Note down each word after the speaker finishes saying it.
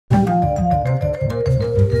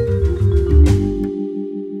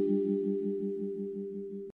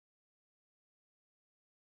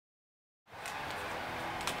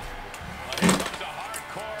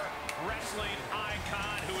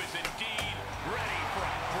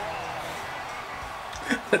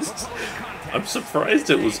I'm surprised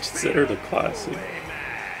it was considered a classic.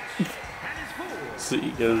 See,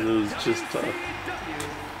 because it was just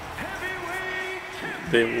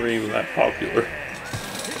they weren't even that popular.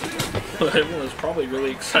 Everyone was probably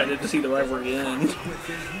really excited to see the rivalry end.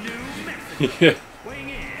 Yeah. Weighing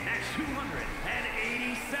in at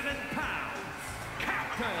 287 pounds,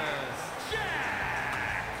 Cactus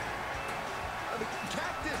Jack.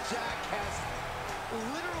 Cactus Jack has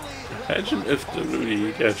literally. Imagine if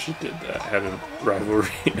WWE actually did that, had a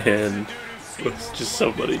rivalry and was just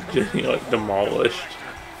somebody getting like demolished.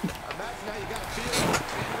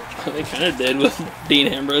 They kind of did with Dean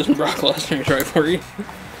Ambrose and Brock Lesnar's rivalry.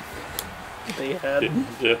 They had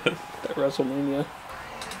Yeah. at WrestleMania.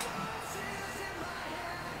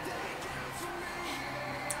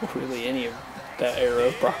 Really, any of that era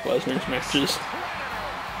of Brock Lesnar's matches.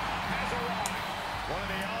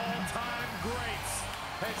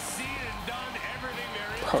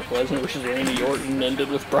 Brock Lesnar versus Randy Orton ended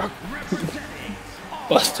with Brock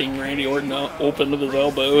busting Randy Orton out open with his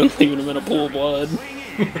elbow and leaving him in a pool of blood.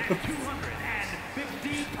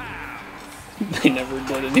 They never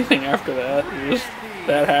did anything after that. It was,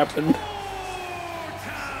 that happened.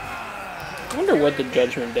 I wonder what the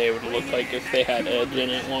Judgment Day would look like if they had Edge in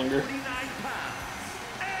it longer.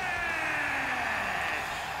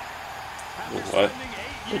 What?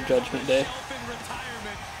 The Judgment Day.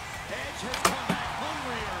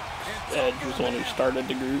 Edge was the one who started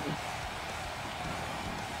the group.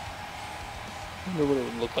 I wonder what it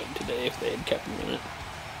would look like today if they had kept him in it.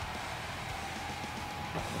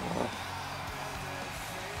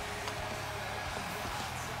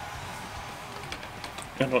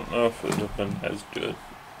 I don't know if it would have been as good.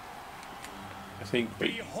 I think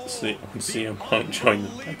CM Punk joined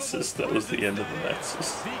the Nexus. That was the end of the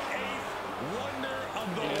Nexus. Yeah,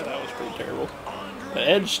 that was pretty terrible. But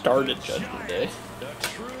Edge started Judgment Day.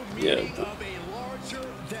 Yeah, but,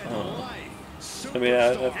 I mean,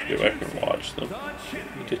 I'd have to go back and watch them.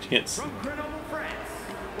 You just can't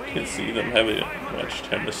see them having much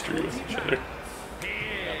chemistry with each other.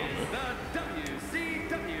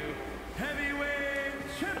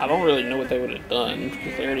 I don't really know what they would have done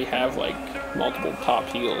because they already have like multiple top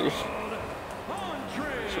heels.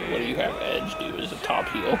 So what do you have Edge do as a top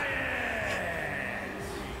heel?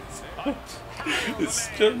 It's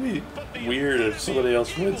gonna be weird if somebody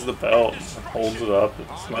else wins the belt and holds it up.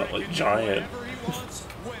 It's not like giant.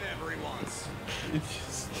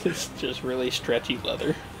 It's just really stretchy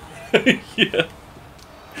leather. Yeah.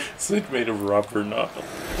 It's like made of rubber, not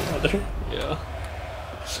leather. Yeah.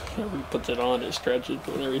 So whenever he puts it on, it stretches,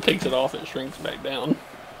 but whenever he takes it off, it shrinks back down.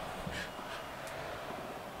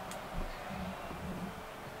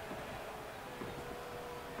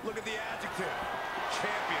 Look at the adjective.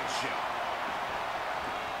 Championship.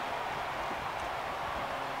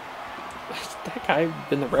 Has that guy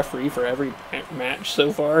been the referee for every match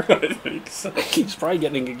so far? I think so. He's probably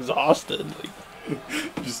getting exhausted. Like,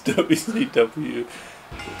 Just WCW.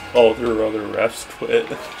 All their other refs quit.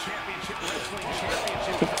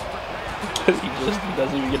 he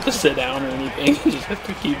doesn't even get to sit down or anything. He just has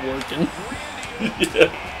to keep working.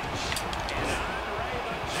 Yeah.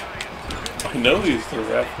 I know he's the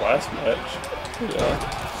ref last match. Yeah.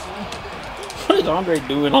 What is Andre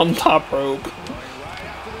doing on top rope?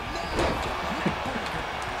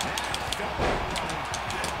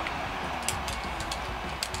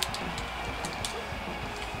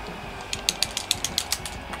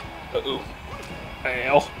 Uh-oh.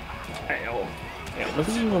 Ow. Ow. I don't know if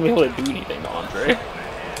he's even going to be able to do anything to Andre.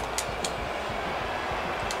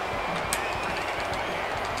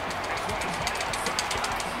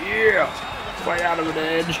 Yeah! Fight out of it,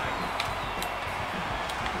 Edge.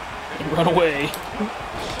 And run away.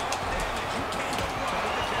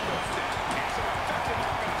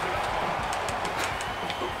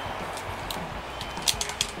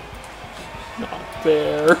 Not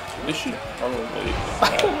fair. They should probably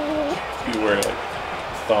be wearing like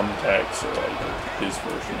thumbtacks or like his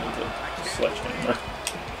version of the sledgehammer.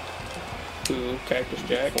 Who, Cactus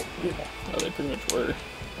Jack? Yeah. Oh, they pretty much were.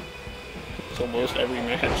 It's almost every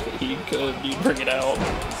match that he could, you'd bring it out.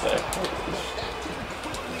 Exactly.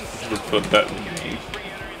 Should have put that in the game.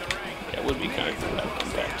 Yeah, it would be kind of cool to have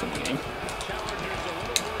thumbtacks in the game.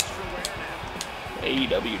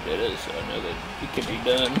 AEW did it, so I know that it can be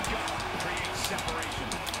done.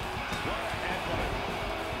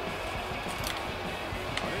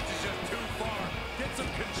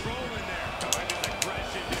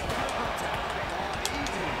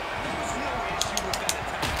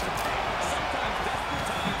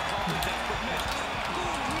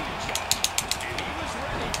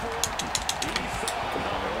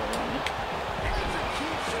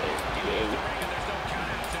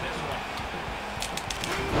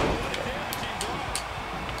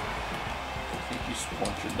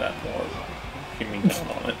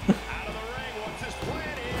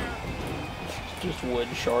 Just wood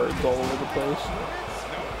shards all over the place.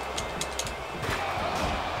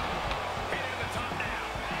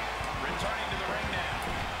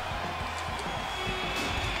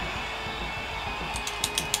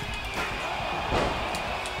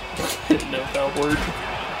 Didn't know if that would work.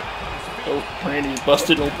 Oh, Randy's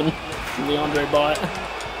busted open from the Andre bot.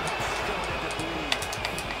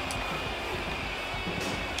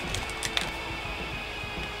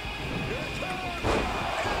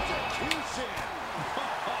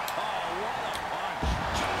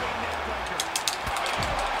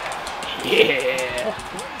 Yeah!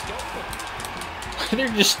 They're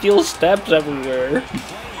just steel steps everywhere.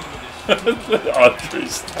 Andre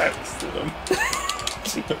stacks to them.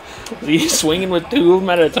 Is he swinging with two of them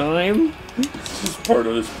at a time? This is part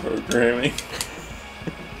of his programming.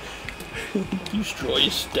 Destroy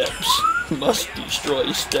steps. Must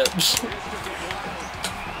destroy steps. Get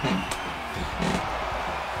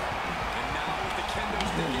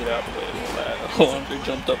out of the way of all that. Oh, Andre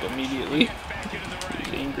jumped up immediately. He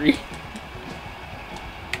was angry.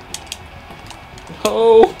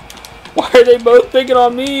 Oh! Why are they both picking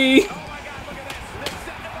on me?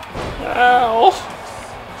 Ow!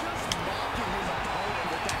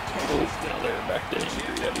 Oh, now they're back to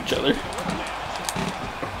angry at each other.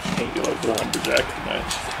 It's gonna be like the lumberjack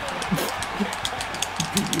match.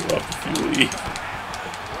 Beat you up if you leave.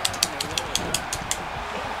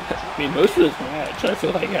 I mean, most of this match, I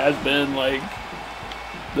feel like, has been like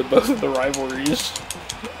both of the rivalries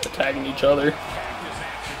attacking each other.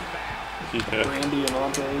 Yeah. Randy and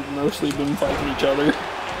Andre have mostly been fighting each other.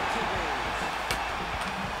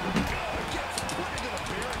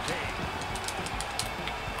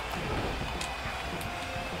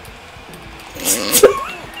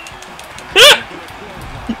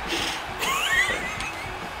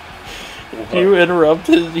 You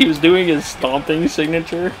interrupted. He was doing his stomping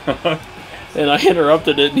signature, and I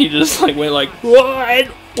interrupted it, and he just like went like, "What?"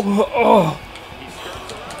 Oh,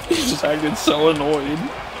 he just acted so annoyed.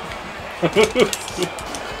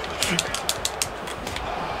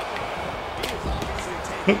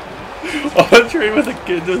 Andre with a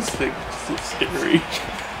kendo stick so scary.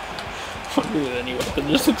 Andre with any weapon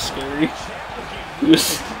just looks scary.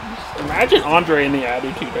 Imagine Andre in the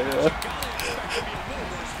Attitude Era.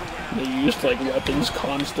 They used like weapons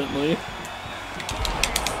constantly.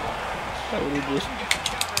 That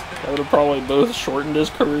would have probably both shortened his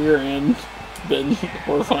career and been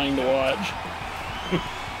horrifying to watch.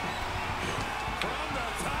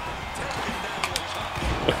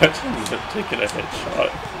 Imagine he's taking a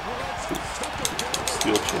headshot.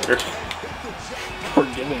 Steel chair. Or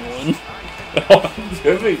giving one. Oh,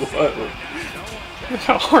 giving one.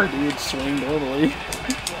 How hard he would swing normally.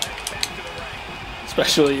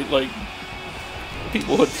 Especially, like,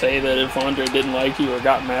 people would say that if Andre didn't like you or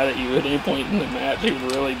got mad at you at any point in the match, he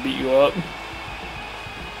would really beat you up.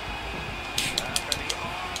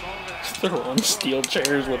 They're on steel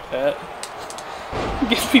chairs with that.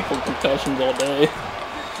 Give people concussions all day.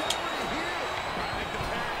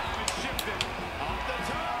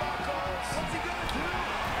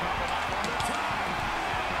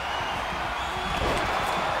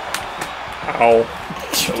 Ow.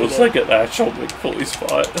 That was like an actual Mick Foley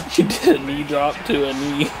spot. She did a knee drop to a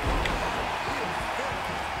knee.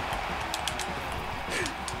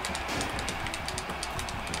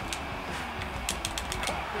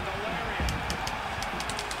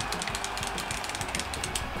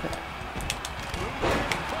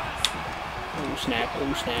 Oh snap,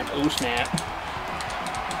 oh snap, oh snap.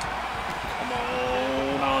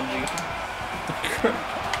 Come on, Angie.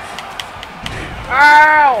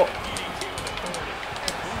 Ow!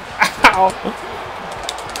 Ow!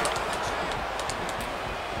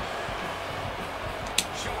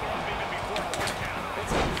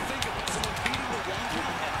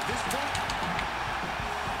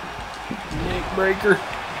 Neck breaker.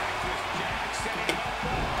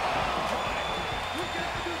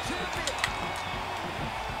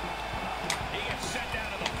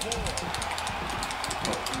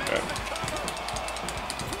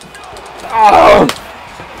 Oh!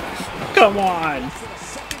 Come on!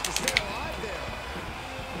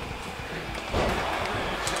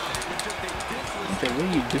 Okay, what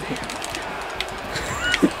are you doing?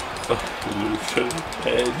 Lucian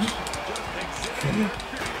Edge.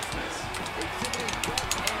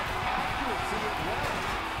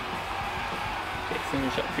 Okay,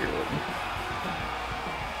 finish up here, Orton.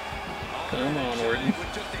 Come on, Orton.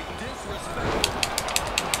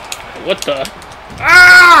 What the?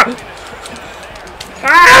 Ah!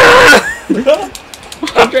 Ah!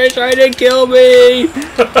 Andre trying to kill me!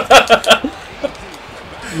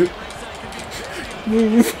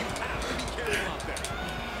 Move.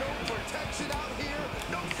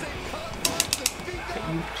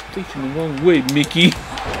 facing the wrong way, Mickey.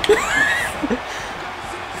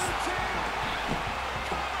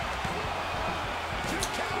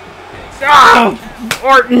 Ah!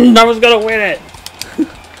 Orton! I was gonna win it!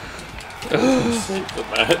 Save the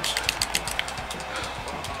match.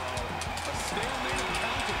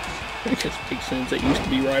 I guess it makes sense. They used to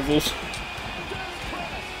be rivals.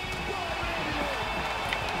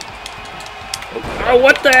 Oh,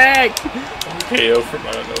 what the heck? KO from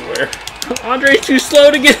out of nowhere. Andre's too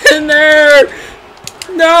slow to get in there!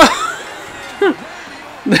 No!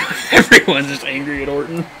 Everyone's just angry at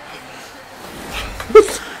Orton.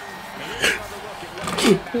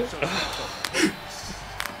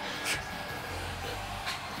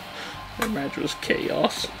 That match was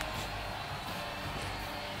chaos.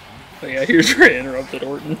 Oh yeah, here's where I interrupted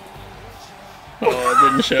Orton. Oh, it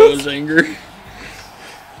didn't show his anger.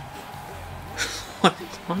 What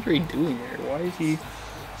is Andre doing there? Why is he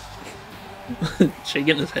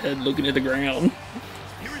shaking his head, looking at the ground?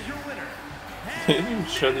 They didn't even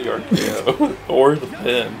show the RKO or the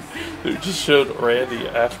pin. They just showed Randy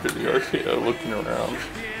after the RKO looking around.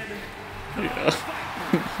 Yeah.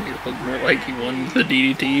 He looked more like he won the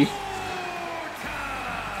DDT.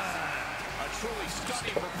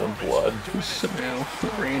 The blood. So now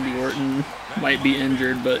Randy Orton might be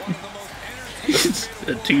injured, but he's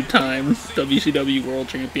a two-time WCW World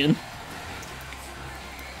Champion.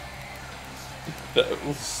 That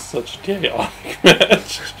was such a chaotic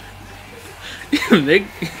match.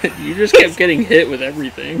 You just kept getting hit with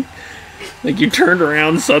everything. Like, you turned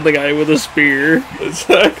around, saw the guy with a spear.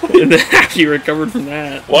 Exactly. And then after you recovered from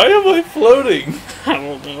that, Why am I floating? I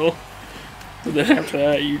don't know. But then after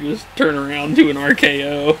that, you just turn around to an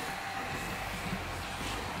RKO.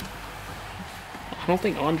 I don't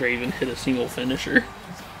think Andre even hit a single finisher.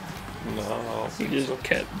 No. He just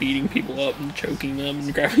kept beating people up and choking them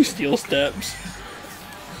and grabbing steel steps.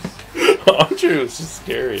 Andre was just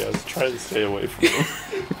scary. I was trying to stay away from him.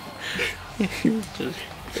 He was just...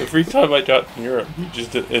 Every time I got near him, he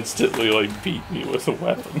just instantly like beat me with a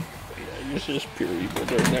weapon. Yeah, he was just pure evil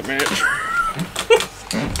during that match.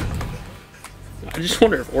 I just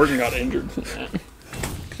wonder if Orton got injured from that.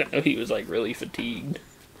 Because I know he was like really fatigued.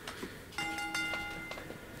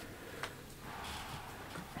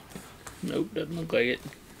 Nope, doesn't look like it.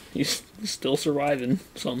 He's still surviving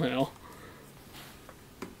somehow.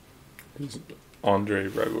 His Andre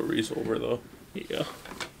rivalry's over though. Yeah.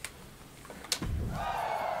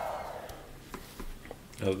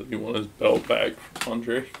 Now that he won his belt back from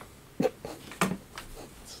Andre.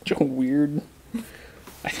 Such a weird...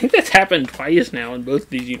 I think that's happened twice now in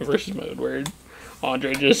both these universes mode, where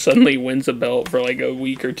Andre just suddenly wins a belt for like a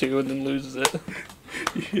week or two and then loses it.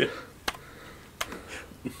 Yeah.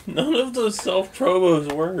 None of those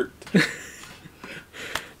self-promos worked.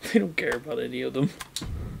 They don't care about any of them.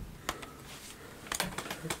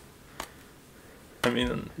 I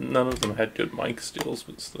mean, none of them had good mic skills,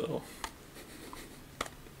 but still.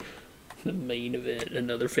 The main event,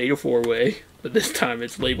 another Fatal 4-Way, but this time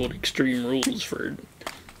it's labeled Extreme Rules for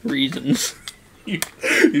reasons.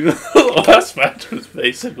 Even though the last match was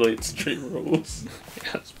basically Extreme Rules.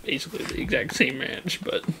 Yeah, it's basically the exact same match,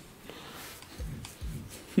 but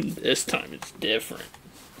this time it's different.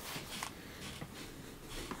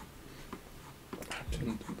 I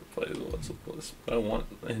didn't play the Let's Bliss, but I want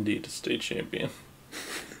Indi to stay champion.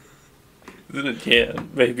 Then again,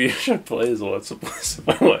 maybe I should play as Let's Bliss if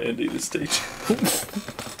I want Indi to stay champion.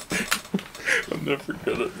 I'm never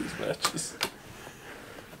good at these matches.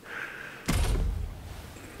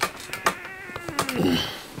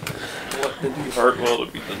 I want Indi Hartwell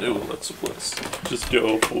to be the new Let's Bliss. Just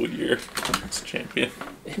go a full year as champion.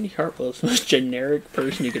 Indi Hartwell is the most generic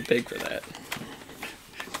person you could pick for that.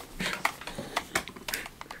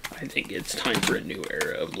 I think it's time for a new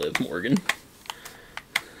era of Liv Morgan.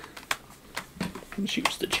 She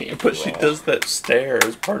was the champ. But she does that stare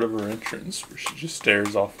as part of her entrance, where she just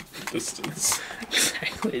stares off at the distance.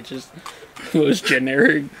 Exactly, it just was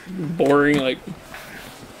generic, boring, like,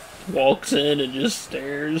 walks in and just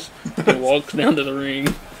stares, and walks down to the ring.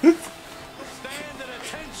 Stand at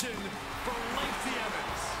attention for Lacey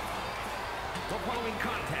Evans. The following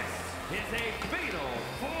contest is a fatal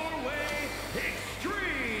 4-way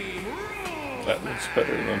extreme rules. That looks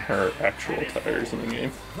better than her actual tires in the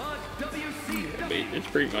game. The WCW It's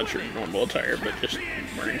pretty much her normal attire, but just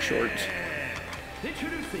wearing shorts.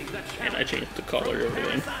 introducing the And I changed the color of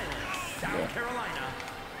everything. South Carolina.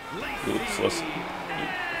 It looks less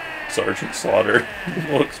Sergeant Slaughter.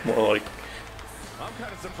 It looks more like I'm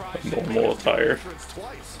kind of surprised a normal attire.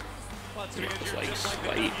 twice. It's like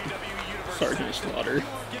slight Sergeant Slaughter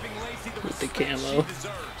with the camo.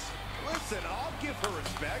 Listen, I'll give her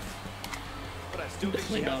respect, but I still think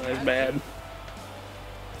Definitely she not has as bad.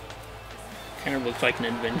 Kind of looks like an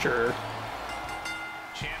adventurer.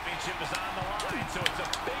 Championship is on the line, so it's a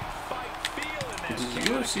big fight feel in this. Does the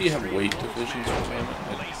UFC have weight divisions for women?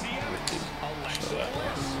 Lacey Evans, Alexa that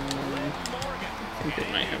Bliss, Liv Morgan. I think they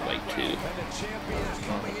might have like 2. And the champion is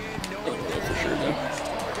coming in, I don't know for sure though.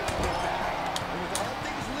 with all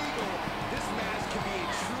things legal, this match can be a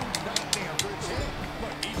true nightmare for a champ.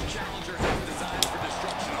 Look, each challenger has designs for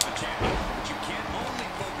destruction of the champion, but you can't only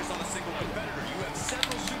focus on a single competitor. You have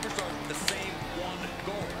several superstars with the same one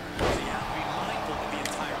goal, so you have to be mindful of the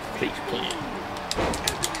entire field. Face plant.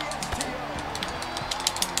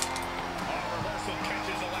 Reversal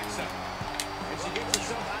catches Alexa, and she gets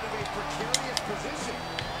herself out of a precarious position.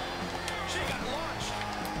 She got launched.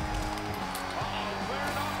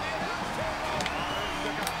 Clearing off the announce table.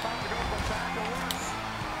 They're about to go from bad to worse.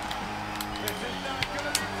 This is not going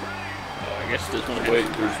to be pretty. Oh, I guess this one has Wait,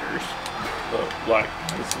 riders. Black.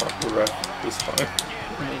 It's not the ref this time.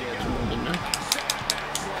 Maybe that's one of them.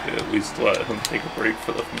 Yeah, at least let him take a break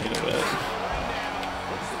for the main event.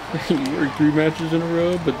 You work 3 matches in a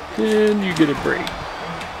row, but then you get a break.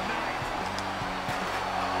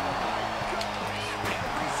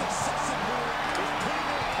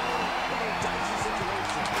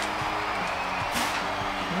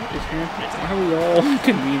 What is happening? Why are we all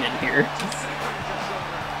convening here?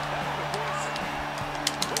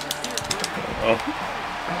 Oh.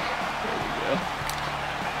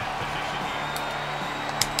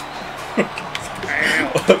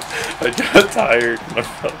 I got tired and I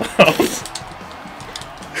fell out.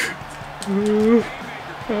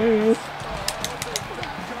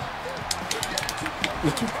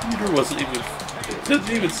 The computer wasn't even. It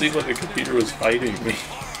doesn't even seem like the computer was fighting me.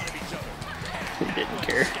 He didn't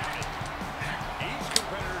care.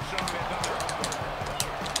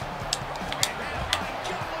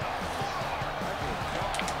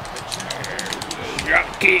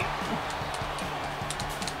 Drop kick.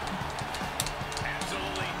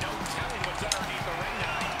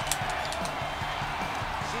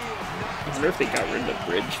 I wonder if they got rid of the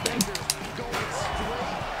bridge thing.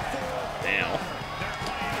 Now.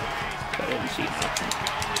 I didn't see nothing.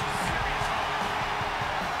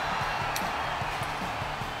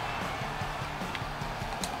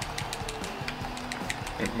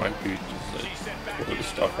 It might be just like pull the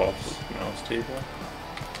stuff off the mouse table. I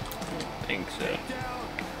don't think so. I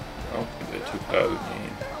don't think they took that out of the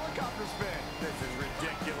game. You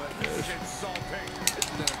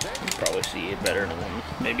can probably see it better than one.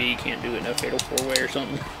 Maybe you can't do it in a fatal 4-way or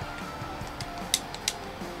something.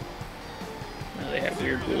 They have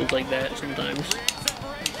weird rules like that sometimes.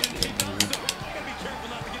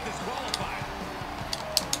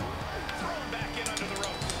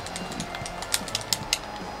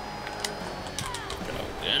 Oh,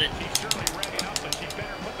 got it.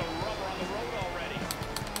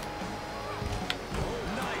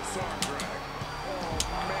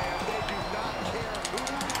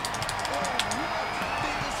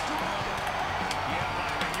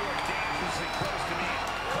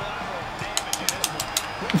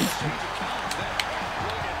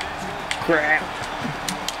 Crap.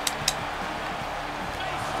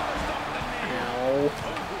 Ow.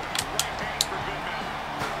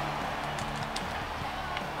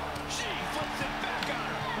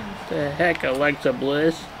 What the heck, Alexa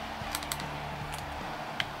Bliss?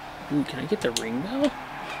 Ooh, can I get the ring bell?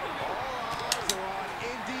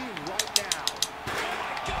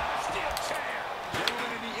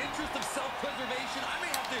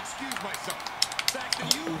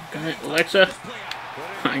 Got it, Alexa.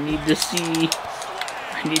 I need to see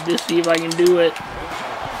if I can do it.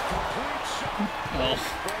 Oh.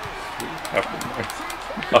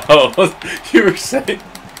 Oh, you were saying?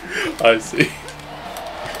 I see.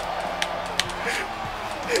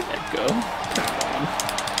 Let go.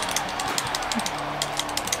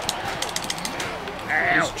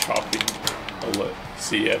 He's chopping. I'll let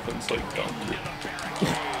C. Evans like dunk it.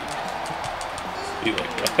 Be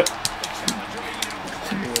like that.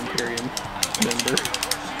 New Imperium member.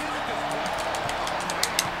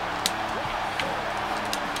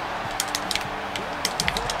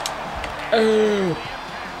 Oh.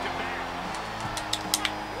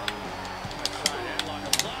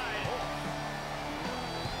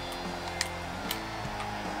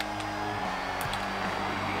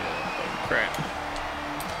 Crap.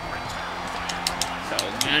 So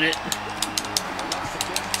got it.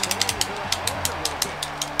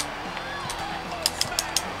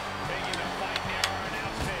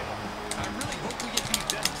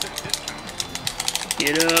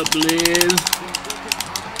 Get up, Liv.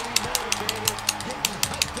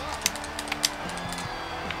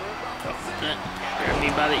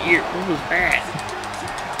 by the ear. What was that?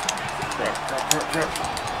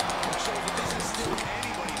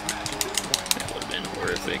 That would have been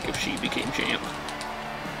horrific if she became champ.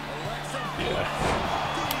 Yeah.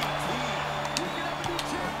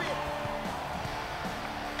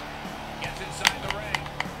 Gets inside the ring.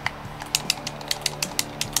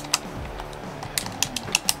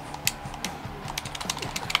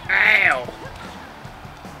 Ow!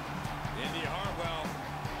 Indi Hartwell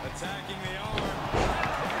attacking the arm.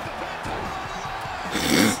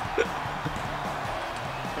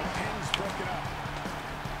 The pin's broken up.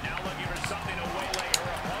 Now looking for something to waylay her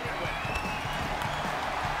opponent with.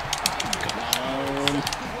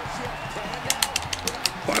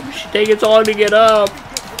 Why would she take it so long to get up?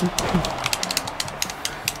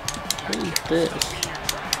 What is this?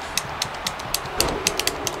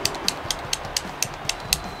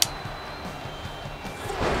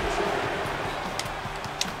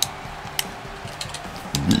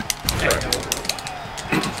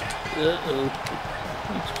 Uh-oh.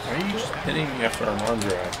 Why are you just hitting me after I'm on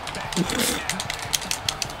drag?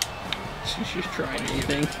 She's just trying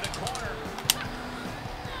anything.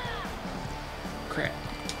 Crap.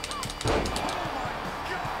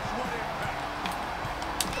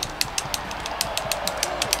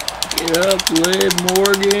 Get up, Liv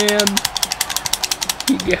Morgan.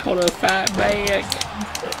 You gotta fight back.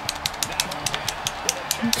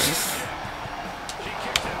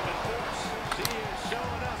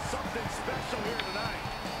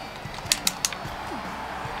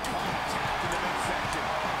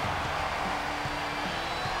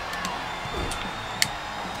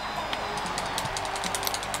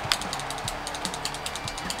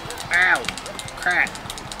 Ow! Crap.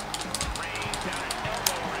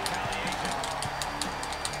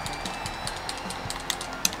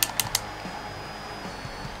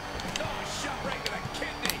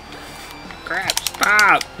 Crap,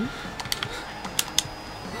 stop!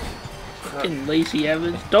 Fucking Lacey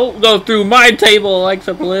Evans. Don't go through my table,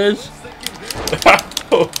 Alexa Bliss. I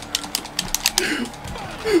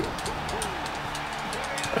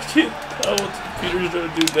can't tell what the computer's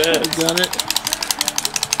gonna do that. Done it.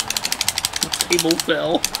 The table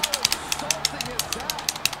fell.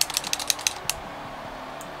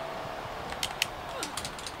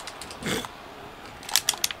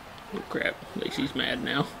 Oh crap, Lacey's mad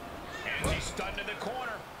now. And she's stunned in the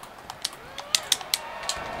corner.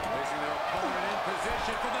 Placing their opponent in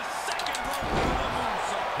position for the second rope of the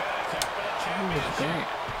moonsault. What was that?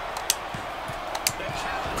 The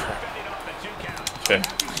challenger fending off the 2 count. Okay.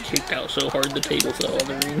 Kicked out so hard the table fell out of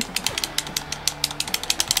the ring.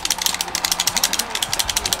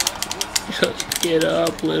 Just get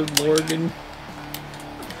up, Liv Morgan.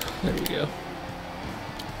 There we go.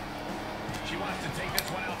 She wants to take this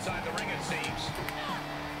one outside the ring, it seems.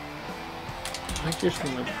 I just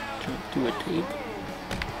want to jump through a table.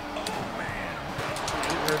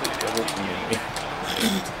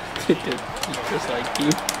 Just like you.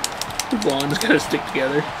 The blondes gotta stick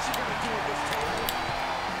together.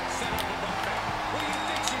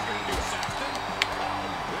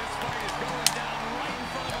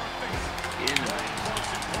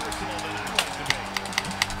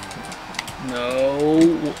 No,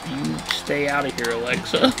 you stay out of here,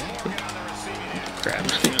 Alexa. Crap,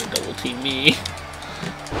 nothing gonna double team me.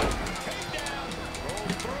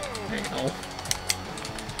 Ow.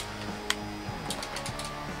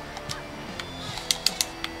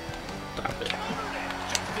 Stop it.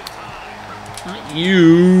 Not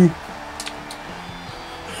you.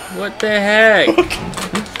 What the heck?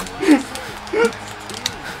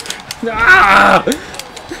 Ah!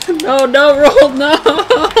 No, don't roll, no!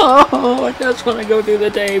 I just want to go through the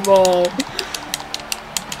table.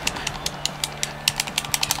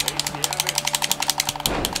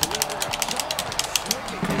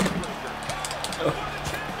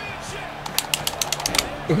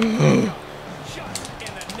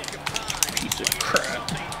 Piece of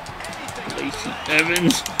crap. Lacey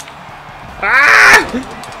Evans. Ah!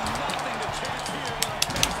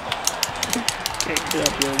 Okay, get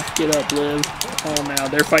up, Liv. Get up, Liv. Oh, now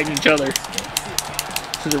they're fighting each other.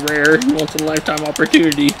 This is a rare, once-in-a-lifetime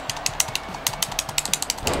opportunity.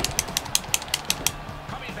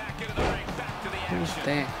 Who's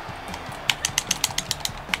that?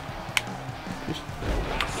 Just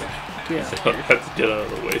get out I of here. have to get out of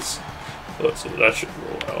the way so that should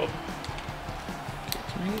roll out.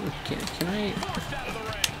 Can I?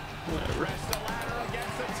 Whatever.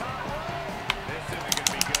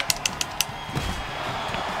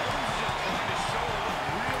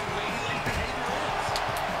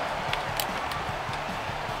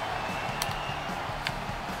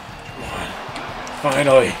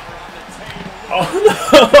 Finally. Oh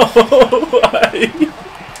no! Why?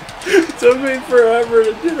 It took me forever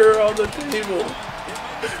to get her on the table.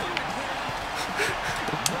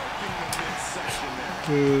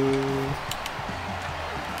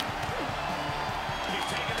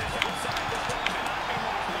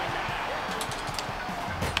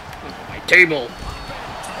 My table.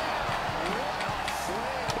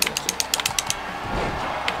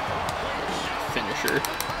 Finisher.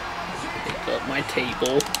 Pick up my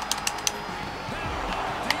table.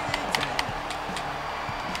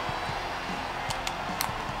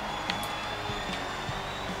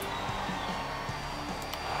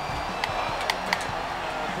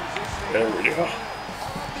 There we go.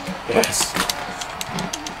 Yes.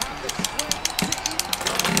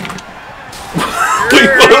 We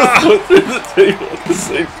both went through the table at the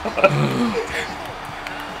same time.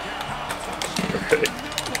 Okay.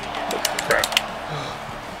 Crap.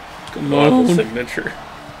 Come on. The signature.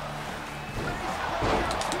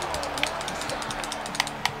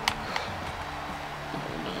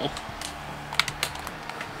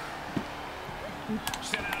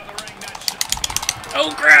 Oh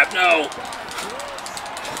crap, no!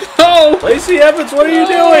 Oh! Lacey Evans, what are you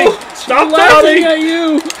doing? Stop laughing taunting! at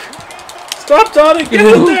you! Stop taunting! Get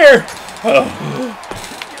in there! Oh.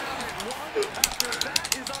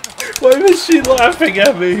 Why was she laughing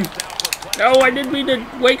at me? No, I didn't mean to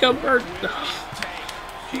wake up her.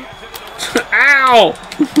 Ow!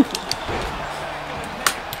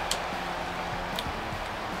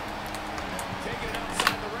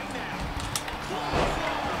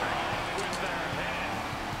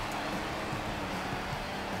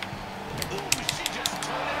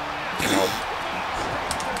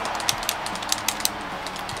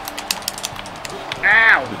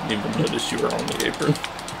 Ow! Didn't even notice you were on the apron.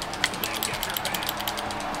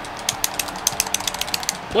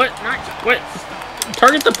 What? Not what?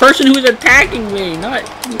 Target the person who is attacking me, not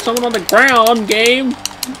someone on the ground. Game.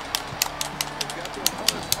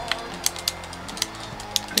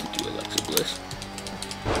 Thank you, Alexa Bliss.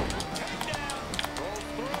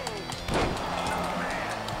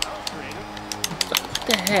 What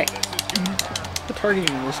the heck? The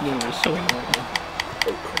targeting in this game is so annoying.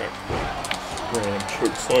 Oh crap. Random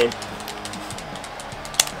choke slam.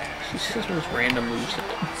 She says those random moves.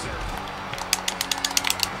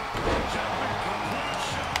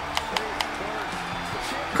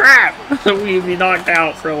 Crap! We'd be knocked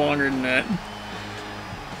out for longer than that.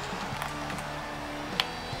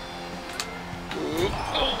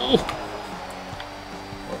 Oh.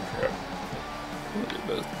 Oh crap. They're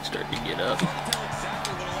both starting to get up.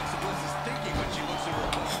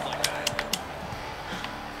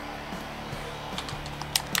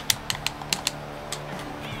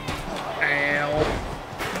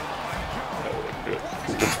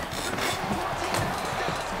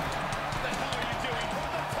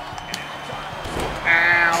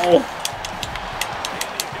 Oh.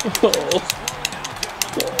 Oh.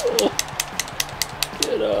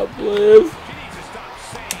 Get up, Liv.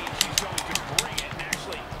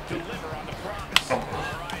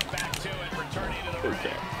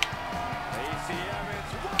 Okay.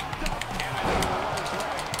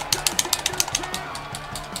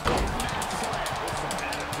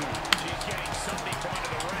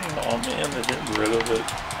 Oh man, they didn't get rid of it.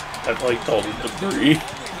 I'd like all the debris.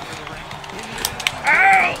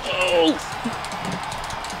 Ow! Oh.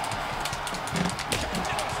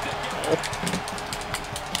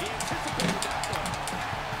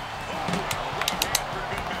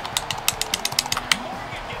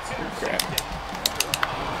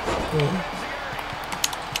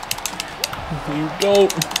 You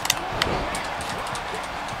don't.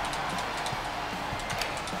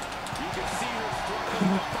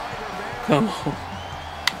 Come on.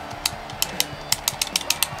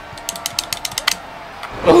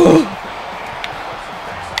 Oh.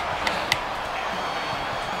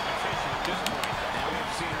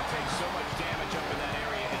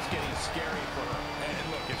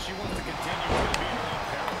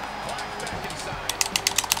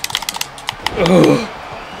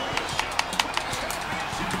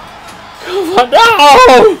 Come on, no!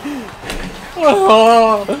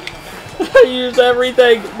 Oh, I used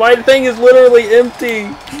everything. My thing is literally empty.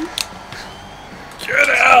 Get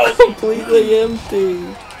out! Completely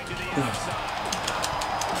empty.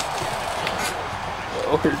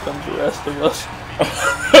 Oh, here comes the rest of us.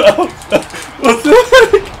 What the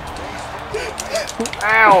heck?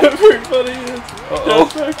 Ow! Everybody is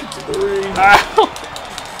just back into the ring. Ow!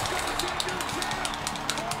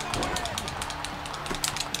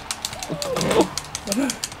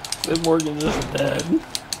 Liv Morgan is dead.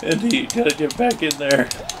 Indi, you gotta get back in there.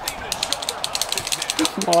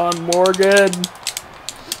 Come on, Morgan.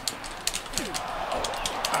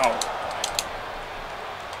 Ow.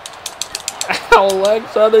 Ow,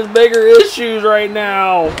 Alexa, there's bigger issues right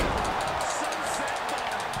now.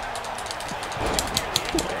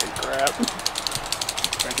 Oh, crap.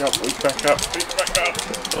 Back up, wake back up, wake back up.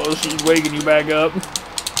 Oh, she's waking you back up.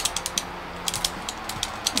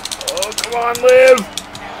 Oh, come on, Liv.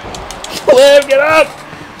 Liv, get up.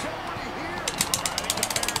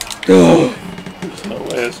 There's no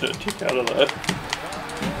way it's gonna kick out of that.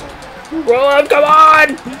 Roll up, come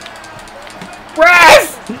on!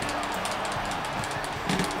 Ref!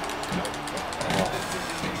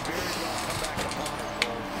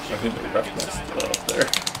 I think the ref messed it up there.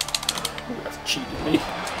 Ref cheated me.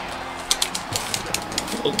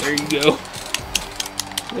 Oh, there you go.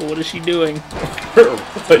 Well, what is she doing? We're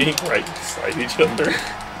playing right beside each other.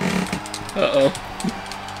 Uh-oh.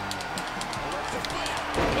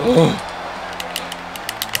 Oh.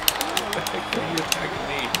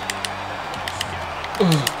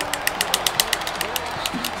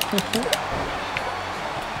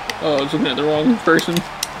 Oh, I was looking at the wrong person.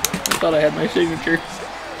 I thought I had my signature.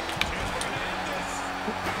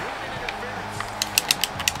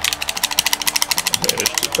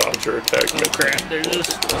 Managed to dodge her attack. Oh crap, there's this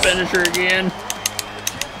finisher again.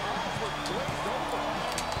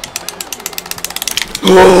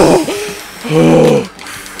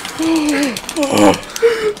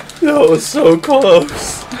 That was so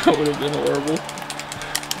close. That would have been horrible.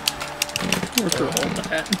 Where's her all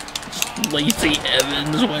that? Lacey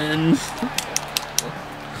Evans wins.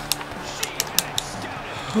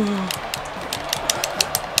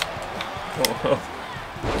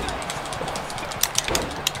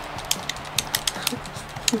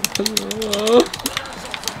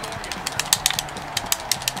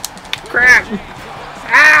 Crap!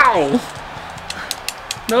 Ow!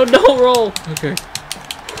 No, don't roll! Okay.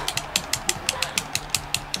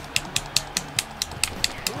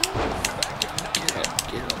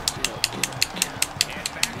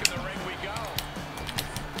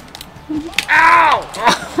 Ow!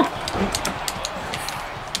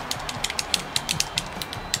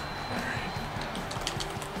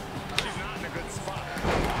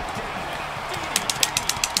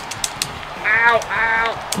 Ow,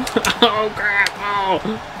 ow! Oh crap, oh!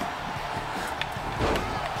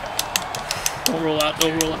 Don't roll out,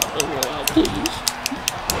 don't roll out, don't roll out, please.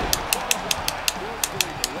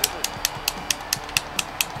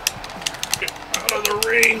 Get out of the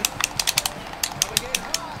ring!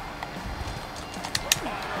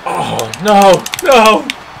 Oh, no! No!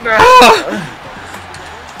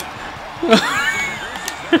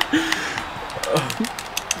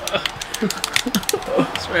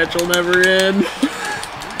 This match will never end.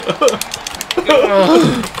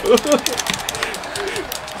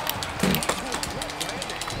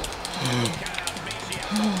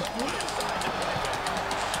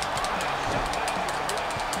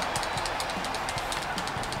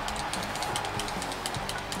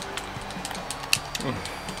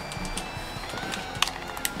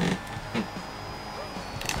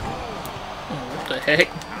 What the heck?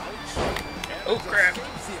 Oh crap.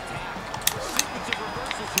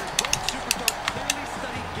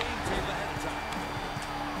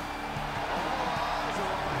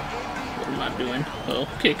 What am I doing? Oh,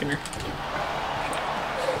 kicking her.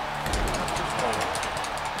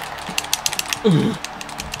 Ooh.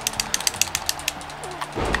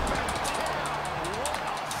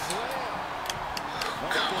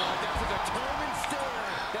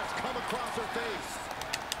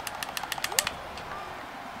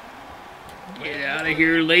 Get out of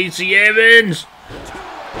here, Lacey Evans!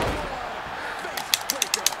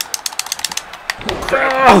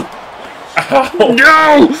 Oh,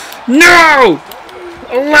 no! No!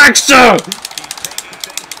 Alexa!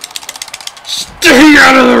 Stay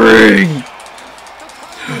out of the ring!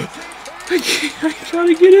 I'm trying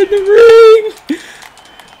to get in the ring!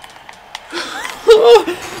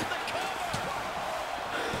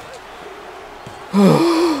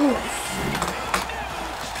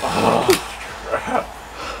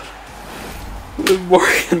 Liv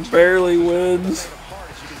Morgan barely wins.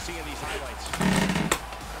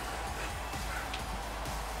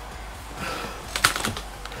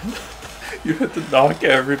 You had to knock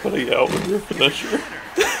everybody out with your finisher.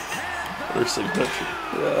 Or signature.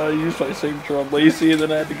 Yeah, I used my signature on Lacey and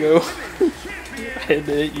then I had to go. I had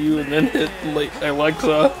to hit you and then hit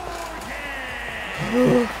Alexa.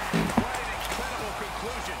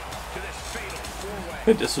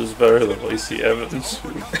 This was better than Lacey Evans, who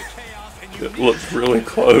it looked really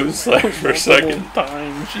close like for a second.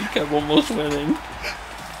 Time she kept almost winning.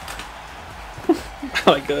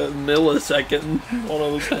 like a millisecond. One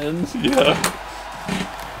of those ends. Yeah.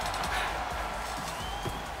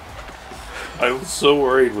 I was so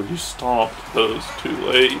worried when you stomped those too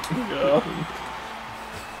late. Yeah.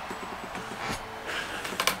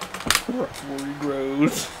 Rivalry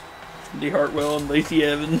grows. Indi Hartwell and Lacey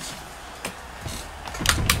Evans.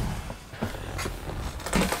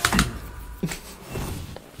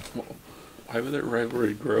 Why would that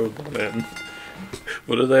rivalry grow then?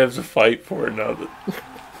 What do they have to fight for now that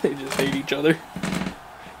They just hate each other.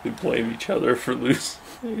 they blame each other for losing?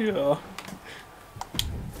 Yeah.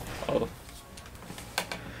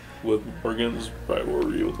 Liv Morgan's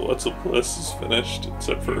rivalry with What's Up Bliss is finished,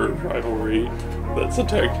 except for her rivalry. That's a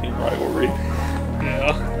tag team rivalry.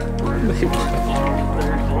 Yeah.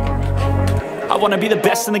 I wanna be the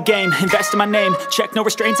best in the game, invest in my name. Check no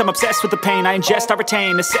restraints, I'm obsessed with the pain. I ingest, I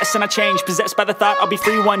retain, assess and I change. Possessed by the thought I'll be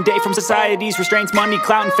free one day from society's restraints. Money,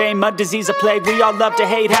 clout and fame, mud, disease, a plague. We all love to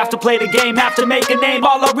hate, have to play the game, have to make a name.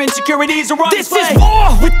 All our insecurities are on display. This is war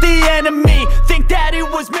with the enemy, think that it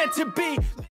was meant to be.